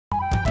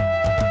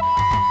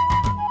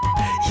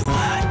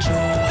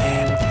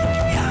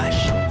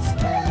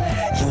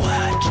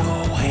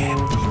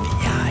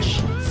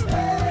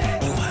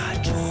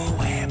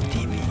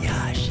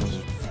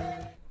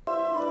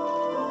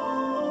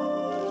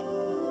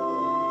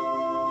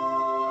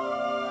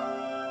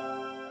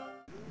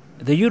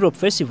The Europe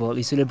Festival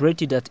is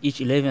celebrated at each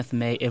 11th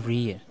May every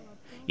year.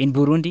 In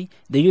Burundi,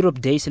 the Europe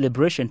Day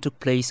celebration took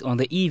place on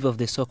the eve of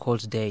the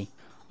so-called day.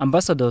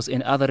 Ambassadors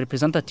and other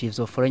representatives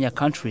of foreign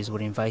countries were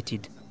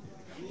invited.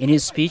 In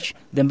his speech,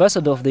 the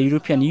ambassador of the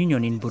European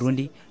Union in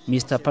Burundi,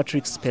 Mr.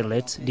 Patrick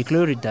Spirlet,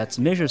 declared that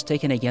measures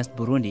taken against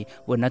Burundi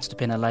were not to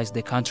penalize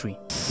the country.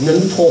 Ne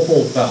nous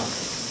trompons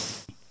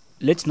pas.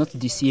 Let's not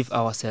deceive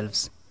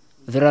ourselves.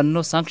 There are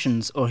no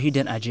sanctions or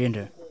hidden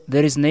agenda.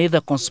 There is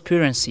neither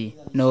conspiracy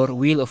nor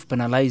will of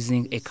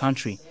penalizing a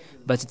country,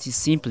 but it is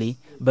simply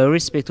by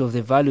respect of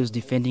the values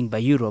defended by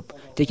Europe,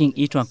 taking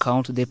into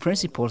account the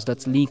principles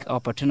that link our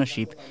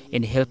partnership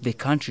and help the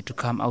country to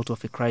come out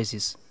of a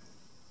crisis.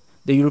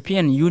 The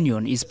European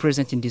Union is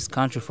present in this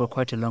country for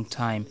quite a long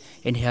time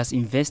and has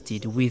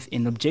invested with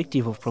an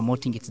objective of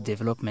promoting its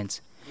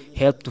development,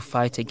 help to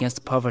fight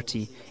against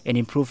poverty and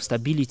improve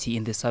stability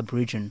in the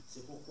sub-region.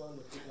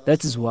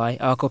 That is why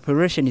our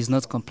cooperation is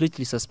not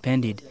completely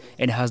suspended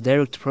and has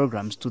direct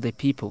programs to the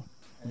people.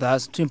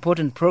 Thus, two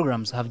important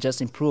programs have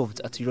just improved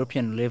at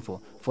European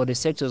level for the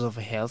sectors of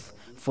health,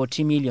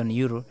 40 million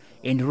euro,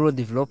 and rural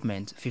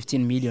development,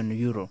 15 million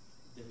euro.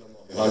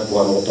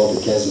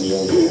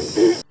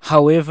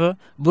 However,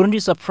 Burundi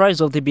is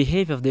surprised of the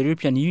behavior of the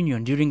European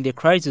Union during the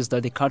crisis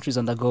that the country is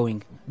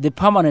undergoing. The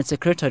permanent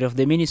secretary of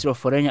the Ministry of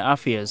Foreign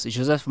Affairs,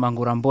 Joseph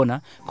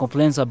Mangurambona,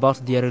 complains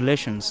about their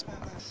relations.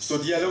 Ce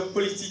dialogue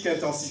politique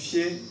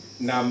intensifié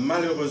n'a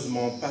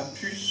malheureusement pas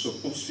pu se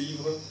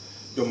poursuivre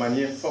de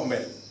manière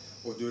formelle.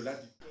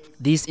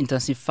 This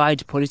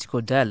intensified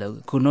political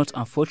dialogue could not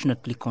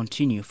unfortunately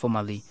continue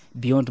formally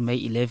beyond May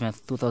 11,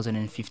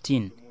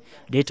 2015,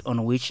 date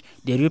on which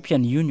the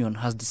European Union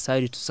has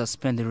decided to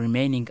suspend the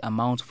remaining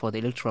amount for the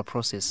electoral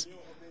process.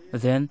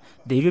 Then,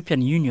 the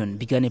European Union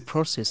began a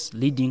process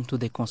leading to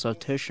the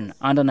consultation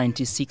under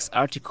 96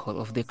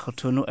 article of the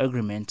Cotonou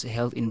Agreement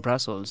held in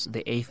Brussels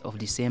the 8th of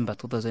December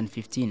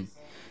 2015,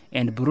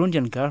 and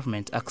Burundian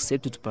government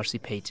accepted to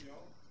participate.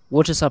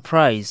 What a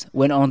surprise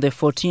when on the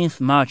 14th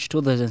March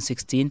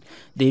 2016,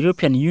 the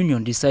European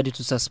Union decided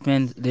to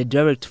suspend the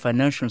direct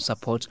financial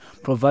support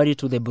provided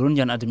to the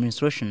Burundian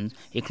administration,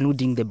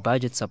 including the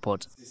budget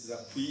support. Ces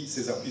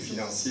appuis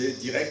financiers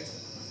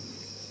directs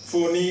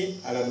fournis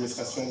à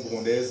l'administration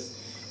burundaise,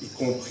 y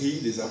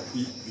compris les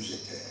appuis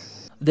budgétaires.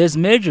 These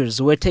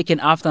measures were taken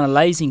after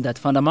analyzing that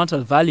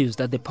fundamental values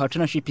that the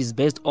partnership is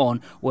based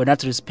on were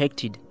not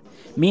respected.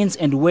 Means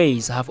and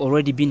ways have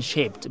already been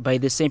shaped by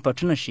the same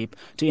partnership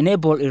to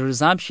enable a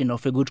resumption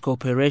of a good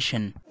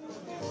cooperation.